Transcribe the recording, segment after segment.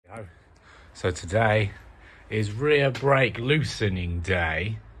So today is rear brake loosening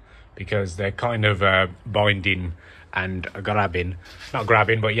day because they're kind of binding and grabbing. Not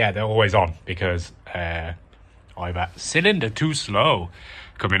grabbing, but yeah, they're always on because either cylinder too slow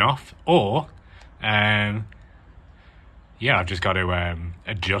coming off or yeah, I've just got to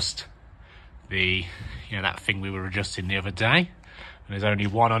adjust the, that thing we were adjusting the other day. And there's only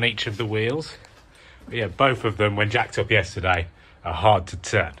one on each of the wheels. But yeah, both of them, when jacked up yesterday, are hard to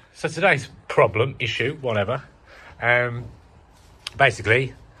turn. So today's problem, issue, whatever,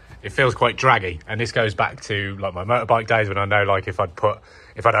 basically it feels quite draggy, and this goes back to like my motorbike days when I know, like, if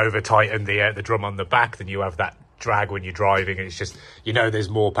I'd over tighten the drum on the back, then you have that drag when you're driving, and it's just, there's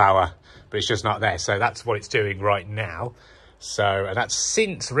more power, but it's just not there. So that's what it's doing right now. So, and that's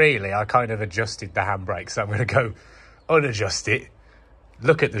since really I kind of adjusted the handbrake. So I'm going to go unadjust it,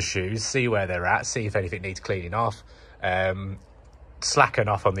 look at the shoes, see where they're at, see if anything needs cleaning off, slacken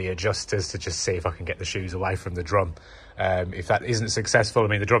off on the adjusters to just see if I can get the shoes away from the drum. If that isn't successful, I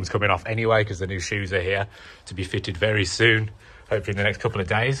mean, the drum's coming off anyway because the new shoes are here to be fitted very soon, hopefully in the next couple of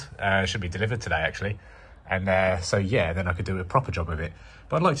days. Should be delivered today, actually. And so, yeah, then I could do a proper job of it.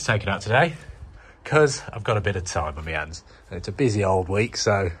 But I'd like to take it out today because I've got a bit of time on my hands. It's a busy old week,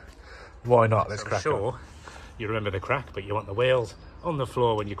 so why not? Let's crack on. You remember the crack, but you want the wheels on the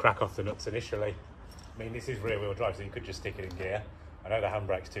floor when you crack off the nuts initially. I mean, this is rear-wheel drive, so you could just stick it in gear. I know the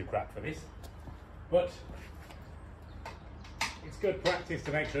handbrake's too crap for this, but it's good practice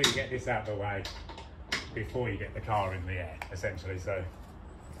to make sure you get this out of the way before you get the car in the air, essentially. So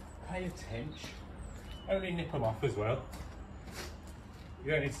pay attention. Only nip them off as well.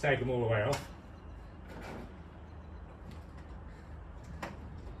 You don't need to take them all the way off.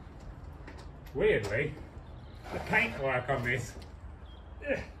 Weirdly, the paintwork on this,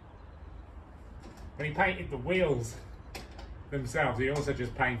 when he painted the wheels themselves, he also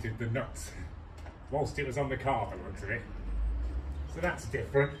just painted the nuts whilst it was on the car, by the looks of it. So that's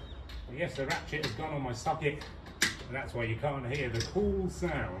different. And yes, the ratchet has gone on my socket, and that's why you can't hear the cool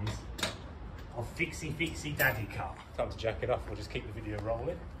sounds of fixie daddy car. Time to jack it off. We'll just keep the video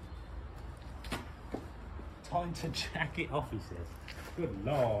rolling. Time to jack it off, he says. Good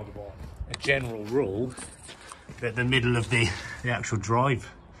Lord, what? A general rule that the middle of the actual drive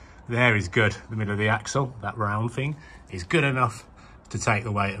there is good. The middle of the axle, that round thing, is good enough to take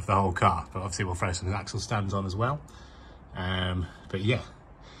the weight of the whole car. But obviously we'll throw some axle stands on as well. But yeah,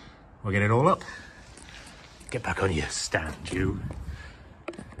 we'll get it all up. Get back on your stand, you.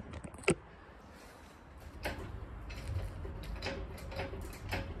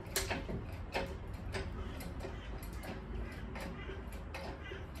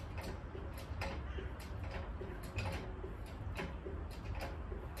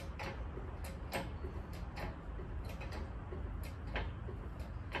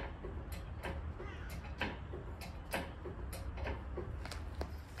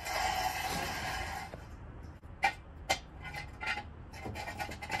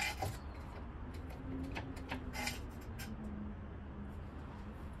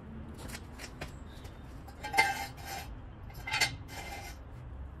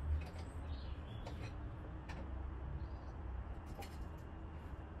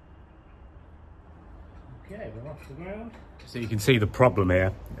 Okay, we're off the ground. So you can see the problem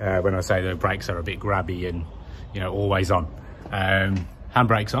here when I say the brakes are a bit grabby and, always on.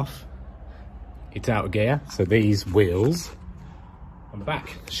 Handbrake's off. It's out of gear. So these wheels on the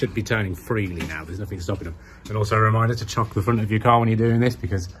back should be turning freely now. There's nothing stopping them. And also a reminder to chock the front of your car when you're doing this,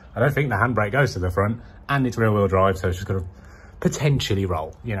 because I don't think the handbrake goes to the front and it's rear wheel drive. So it's just got to potentially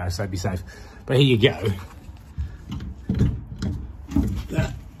roll, so be safe. But here you go.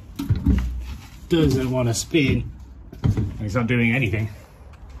 That doesn't want to spin, and it's not doing anything.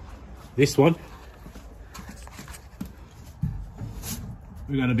 This one,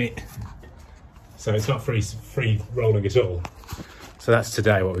 we've got a bit, so it's not free rolling at all. So that's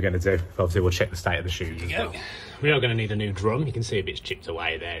today what we're going to do. Obviously we'll check the state of the shoes as well. We are going to need a new drum. You can see a bit's chipped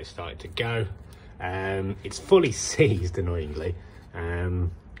away there. It's starting to go. It's fully seized, annoyingly, so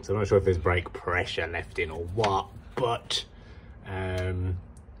I'm not sure if there's brake pressure left in or what, but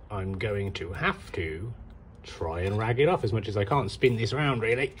I'm going to have to try and rag it off as much as I can. Spin this around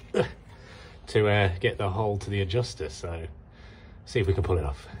really to get the hole to the adjuster. So see if we can pull it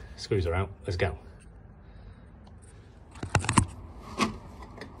off. Screws are out. Let's go.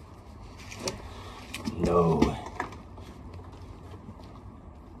 No.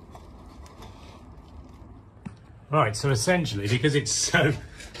 Right, so essentially, because it's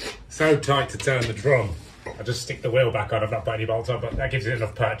so tight to turn the drum, I just stick the wheel back on. I've not put any bolts on, but that gives it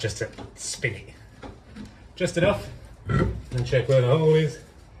enough purchase to spin it. Just enough. And check where the hole is.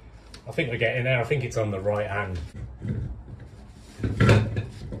 I think we're getting there. I think it's on the right hand.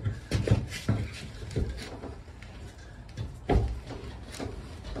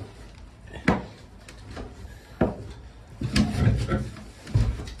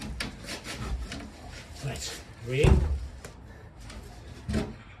 Right, we in?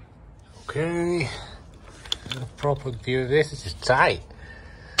 Okay. A proper view of this. It's just tight.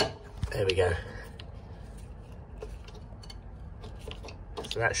 There we go.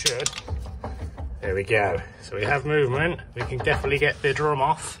 So that should. There we go. So we have movement. We can definitely get the drum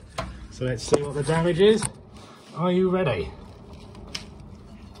off. So let's see what the damage is. Are you ready?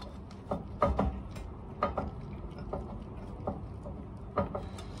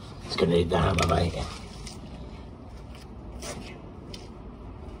 It's gonna need the hammer, mate.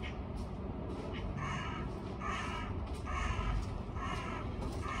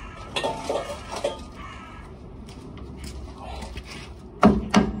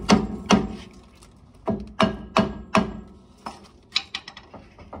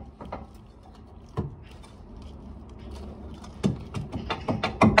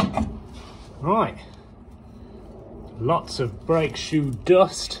 Right, lots of brake shoe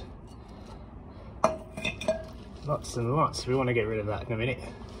dust, lots and lots. We want to get rid of that in a minute.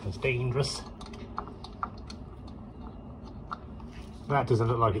 It's dangerous. That doesn't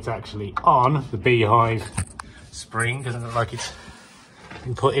look like it's actually on. The beehive spring doesn't look like it's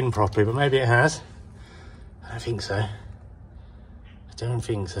been put in properly, but maybe it has. I don't think so. I don't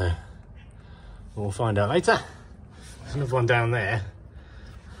think so. We'll find out later. There's another one down there.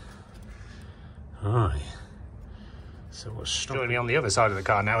 Right, so what's joining me on the other side of the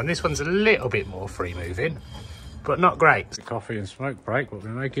car now, and this one's a little bit more free moving, but not great. It's a coffee and smoke break, but we're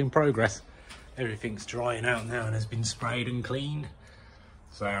making progress. Everything's drying out now and has been sprayed and cleaned.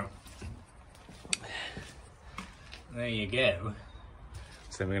 So there you go.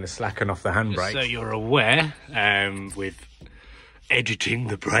 So then we're going to slacken off the handbrake. So you're aware, with editing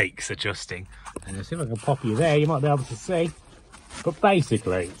the brakes, adjusting. And let's see if I can pop you there, you might be able to see. But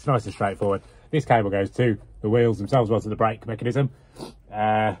basically, it's nice and straightforward. This cable goes to the wheels themselves, well, to the brake mechanism.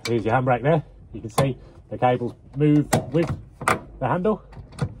 Here's your handbrake there. You can see the cables move with the handle.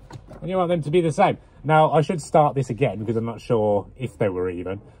 And you want them to be the same. Now, I should start this again because I'm not sure if they were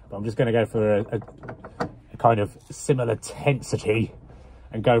even. But I'm just going to go for a kind of similar tensity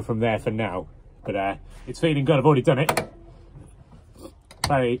and go from there for now. But it's feeling good. I've already done it.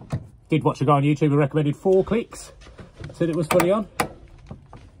 I did watch a guy on YouTube who recommended 4 clicks. Said it was fully on.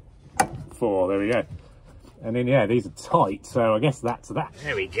 4, there we go. And then, yeah, these are tight, so I guess that's that.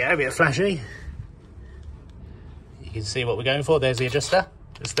 There we go, a bit of flashy. You can see what we're going for. There's the adjuster,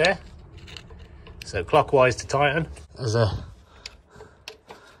 just there. So clockwise to tighten. There's a...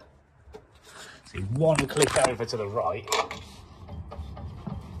 see, 1 click over to the right.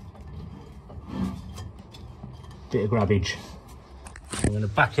 Bit of grabbage. I'm going to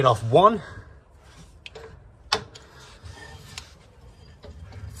back it off 1.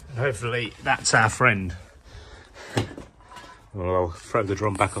 Hopefully that's our friend. Well, I'll throw the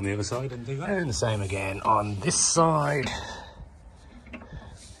drum back on the other side and do that. And the same again on this side.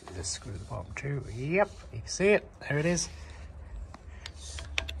 Just screw the bottom too. Yep, you can see it. There it is.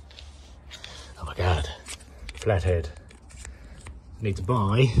 Oh my God, flathead. Need to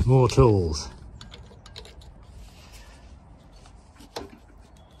buy more tools.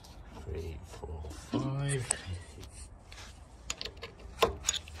 3, 4, 5.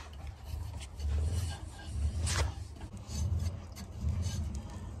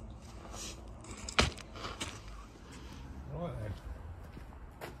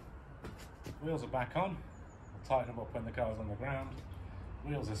 Wheels are back on. I'll tighten them up when the car's on the ground.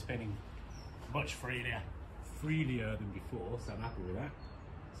 Wheels are spinning much freelier than before, so I'm happy with that.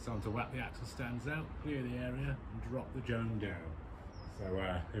 It's time to whack the axle stands out, clear the area, and drop the Joan down. So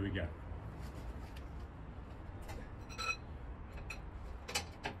here we go.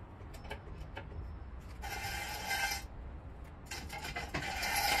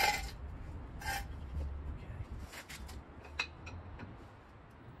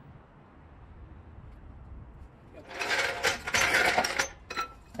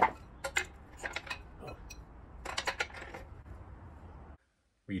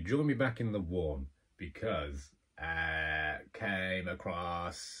 Well, you join me back in the warm because came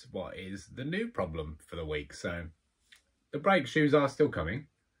across what is the new problem for the week. So the brake shoes are still coming.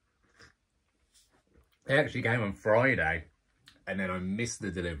 They actually came on Friday and then I missed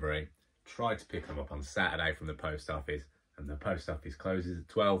the delivery. Tried to pick them up on Saturday from the post office, and the post office closes at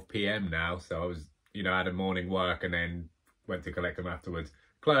 12 PM now. So I was, you know, had a morning work and then went to collect them afterwards.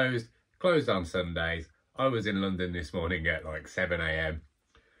 Closed on Sundays. I was in London this morning at like 7 AM.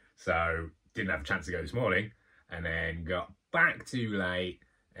 So didn't have a chance to go this morning, and then got back too late,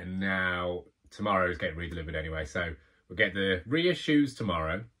 and now tomorrow's getting redelivered anyway. So we'll get the rear shoes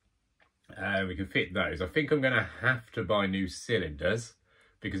tomorrow. We can fit those. I think I'm going to have to buy new cylinders,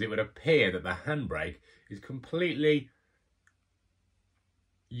 because it would appear that the handbrake is completely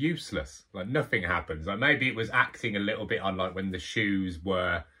useless. Like nothing happens. Like maybe it was acting a little bit on like when the shoes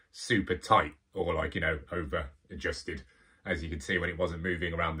were super tight, or like, you know, over adjusted, as you can see when it wasn't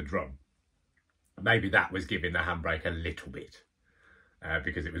moving around the drum. Maybe that was giving the handbrake a little bit,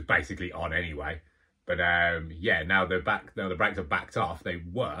 because it was basically on anyway. But yeah, now the brakes are backed off. They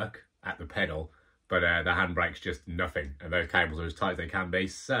work at the pedal, but the handbrake's just nothing, and those cables are as tight as they can be.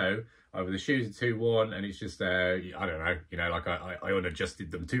 So either the shoes are too worn and it's just I don't know, you know, like I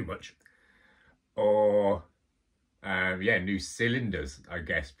unadjusted them too much, or yeah, new cylinders, I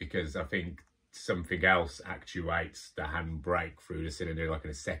guess, because I think something else actuates the handbrake through the cylinder, like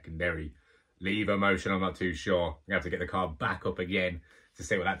in a secondary lever motion. I'm not too sure. You have to get the car back up again to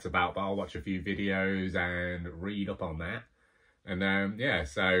see what that's about, but I'll watch a few videos and read up on that. And yeah,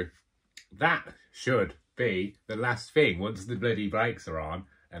 so that should be the last thing. Once the bloody brakes are on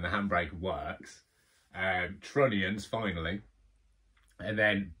and the handbrake works, trunnions finally, and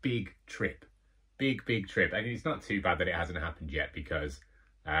then big trip. Big trip. And it's not too bad that it hasn't happened yet, because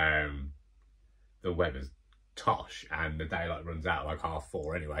the weather's tosh and the daylight runs out like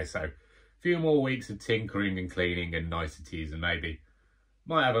 4:30 anyway. So a few more weeks of tinkering and cleaning and niceties, and maybe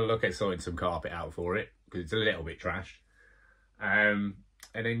might have a look at sorting some carpet out for it, because it's a little bit trashed. And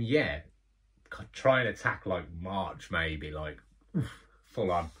then yeah, try and attack like March, maybe, like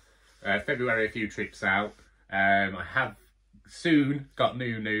full on. February, a few trips out. I have soon got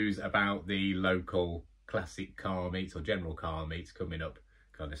new news about the local classic car meets or general car meets coming up,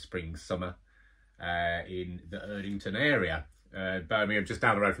 kind of spring, summer, in the Erdington area. Birmingham, just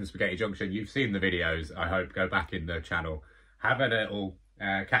down the road from Spaghetti Junction. You've seen the videos, I hope. Go back in the channel, have a little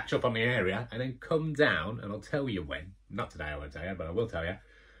catch up on the area, and then come down and I'll tell you when. Not today, I won't tell you, but I will tell you.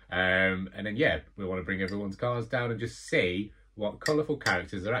 And then yeah, we want to bring everyone's cars down and just see what colourful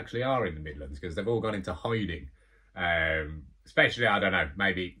characters there actually are in the Midlands, because they've all gone into hiding. Especially, I don't know,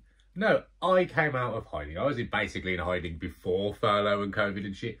 maybe, no, I came out of hiding. I was basically in hiding before furlough and COVID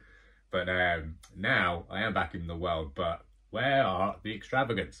and shit. But now I am back in the world. But where are the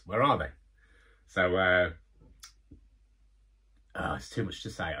extravagants? Where are they? So it's too much to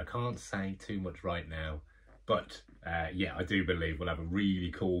say. I can't say too much right now. But yeah, I do believe we'll have a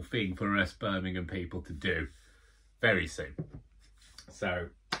really cool thing for us Birmingham people to do very soon. So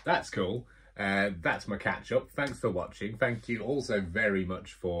that's cool. That's my catch up. Thanks for watching. Thank you also very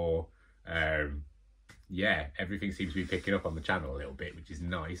much for yeah, everything seems to be picking up on the channel a little bit, which is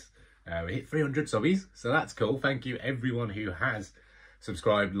nice. We hit 300 subbies, so that's cool. Thank you everyone who has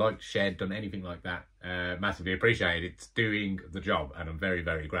subscribed, liked, shared, done anything like that. Massively appreciated. It's doing the job, and I'm very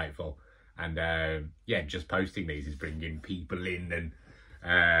grateful. And yeah, just posting these is bringing people in,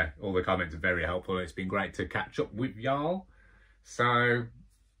 and all the comments are very helpful. It's been great to catch up with y'all. So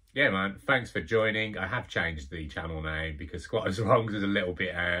yeah, man, thanks for joining. I have changed the channel name because Squatters Wrongs was a little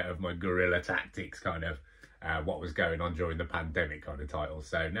bit of my guerrilla tactics, kind of what was going on during the pandemic kind of title.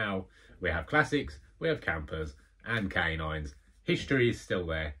 So now we have classics, we have campers and canines. History is still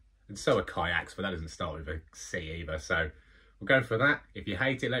there, and so are kayaks, but that doesn't start with a C either. So we'll go for that. If you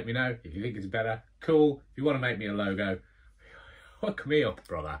hate it, let me know. If you think it's better, cool. If you want to make me a logo, hook me up,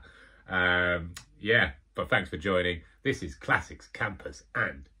 brother. Yeah, but thanks for joining. This is Classics, Campers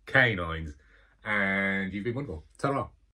and Canines, and you've been wonderful. Ta-ra.